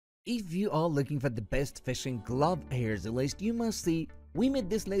If you are looking for the best fishing glove, here's a list you must see. We made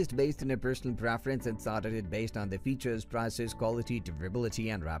this list based on a personal preference and sorted it based on the features, prices, quality,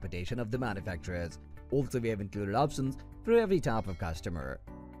 durability, and reputation of the manufacturers. Also, we have included options for every type of customer.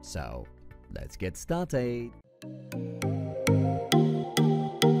 So, let's get started.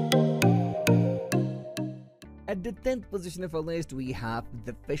 At the 10th position of our list, we have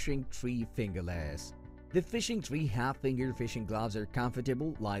the Fishing Tree Fingerless. The Fishing Tree half-finger fishing gloves are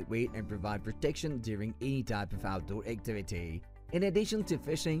comfortable, lightweight, and provide protection during any type of outdoor activity. In addition to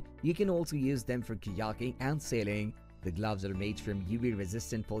fishing, you can also use them for kayaking and sailing. The gloves are made from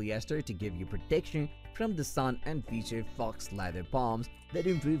UV-resistant polyester to give you protection from the sun and feature fox leather palms that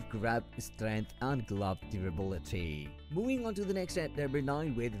improve grip, strength, and glove durability. Moving on to the next at number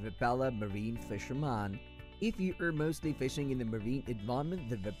 9 with Rapala Marine Fisherman. If you are mostly fishing in a marine environment,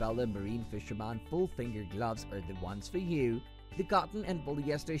 the Rapala Marine Fisherman full finger gloves are the ones for you. The cotton and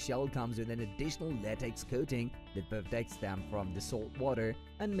polyester shell comes with an additional latex coating that protects them from the salt water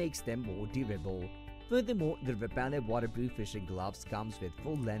and makes them more durable. Furthermore, the Rapala waterproof fishing gloves comes with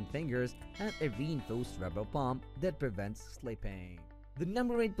full-length fingers and a reinforced rubber palm that prevents slipping. The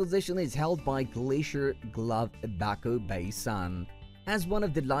number 8 position is held by Glacier Glove Abaco Bay Sun. As one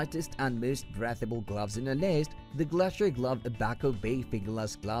of the lightest and most breathable gloves in the list, the Glacier Glove Abaco Bay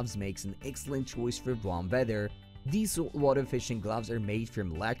Fingerless gloves makes an excellent choice for warm weather. These saltwater fishing gloves are made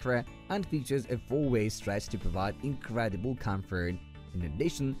from lycra and features a 4-way stretch to provide incredible comfort. In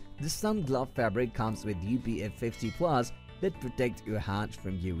addition, the sun glove fabric comes with UPF 50+ that protects your hands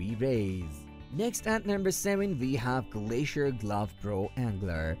from UV rays. Next at number 7, we have Glacier Glove Pro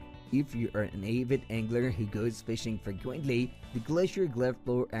Angler. If you are an avid angler who goes fishing frequently, the Glacier Glove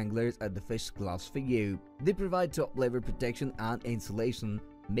Pro Anglers are the fish gloves for you. They provide top-level protection and insulation,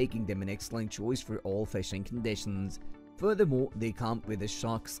 making them an excellent choice for all fishing conditions. Furthermore, they come with a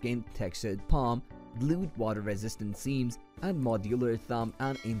shark skin textured palm, glued water-resistant seams, and modular thumb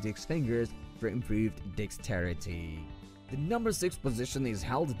and index fingers for improved dexterity. The number 6 position is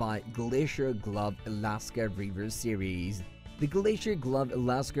held by Glacier Glove Alaska River Series. The Glacier Glove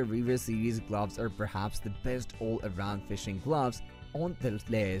Alaska River Series gloves are perhaps the best all-around fishing gloves on the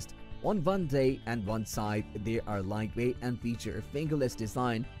list. On one day and one side, they are lightweight and feature a fingerless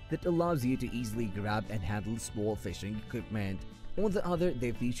design that allows you to easily grab and handle small fishing equipment. On the other,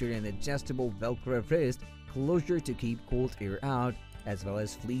 they feature an adjustable Velcro wrist closure to keep cold air out, as well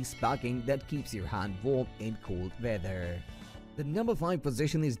as fleece backing that keeps your hand warm in cold weather. The number 5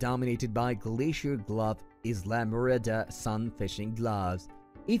 position is dominated by Glacier Glove Islamorada Sun Fishing Gloves.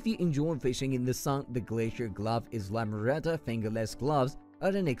 If you enjoy fishing in the sun, the Glacier Glove Islamorada fingerless gloves are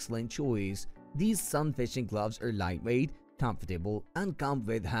an excellent choice. These sun fishing gloves are lightweight, comfortable, and come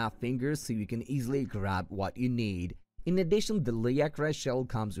with half fingers so you can easily grab what you need. In addition, the lycra shell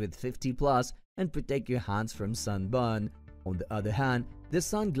comes with 50+ and protect your hands from sunburn. On the other hand, the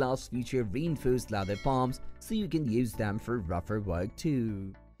sun gloves feature reinforced leather palms so you can use them for rougher work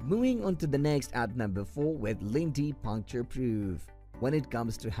too. Moving on to the next at number 4 with Lindy Puncture-Proof. When it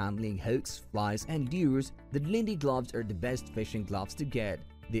comes to handling hooks, flies, and lures, the Lindy gloves are the best fishing gloves to get.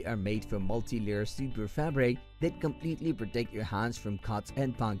 They are made from multi-layer super fabric that completely protect your hands from cuts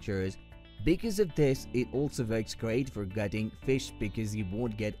and punctures. Because of this, it also works great for gutting fish because you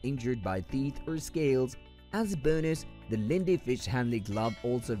won't get injured by teeth or scales. As a bonus, the Lindy fish handling glove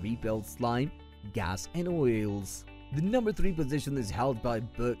also repels slime, gas, and oils. The number 3 position is held by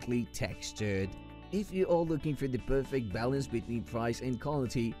Berkley Textured. If you are looking for the perfect balance between price and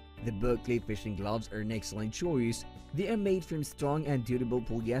quality, the Berkley fishing gloves are an excellent choice. They are made from strong and durable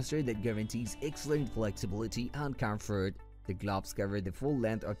polyester that guarantees excellent flexibility and comfort. The gloves cover the full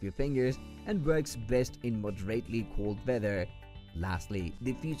length of your fingers and works best in moderately cold weather. Lastly,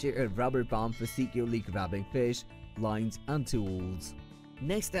 they feature a rubber palm for securely grabbing fish, lines, and tools.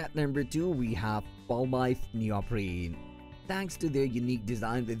 Next at number 2, we have Palmyth Neoprene. Thanks to their unique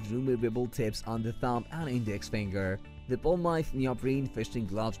design with removable tips on the thumb and index finger, the Palmyth Neoprene fishing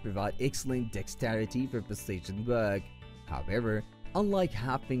gloves provide excellent dexterity for precision work. However, unlike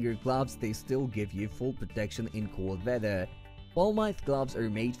half-finger gloves, they still give you full protection in cold weather. Palmyth gloves are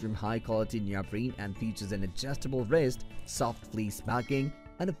made from high-quality neoprene and features an adjustable wrist, soft fleece backing,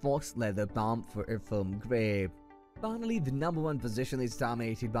 and a fox leather palm for a firm grip. Finally, the number 1 position is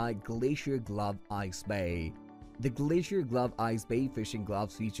dominated by Glacier Glove Ice Bay. The Glacier Glove Ice Bay fishing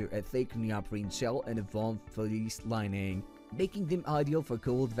gloves feature a thick neoprene shell and a warm fleece lining, making them ideal for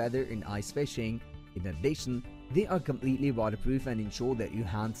cold weather and ice fishing. In addition, they are completely waterproof and ensure that your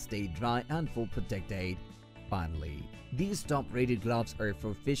hands stay dry and full protected. Finally, these top-rated gloves are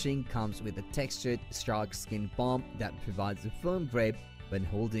for fishing, comes with a textured shark skin palm that provides a firm grip when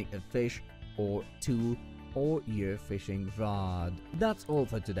holding a fish or tool or your fishing rod. That's all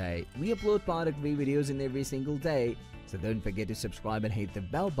for today. We upload product review videos in every single day, so don't forget to subscribe and hit the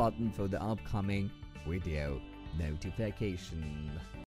bell button for the upcoming video notification.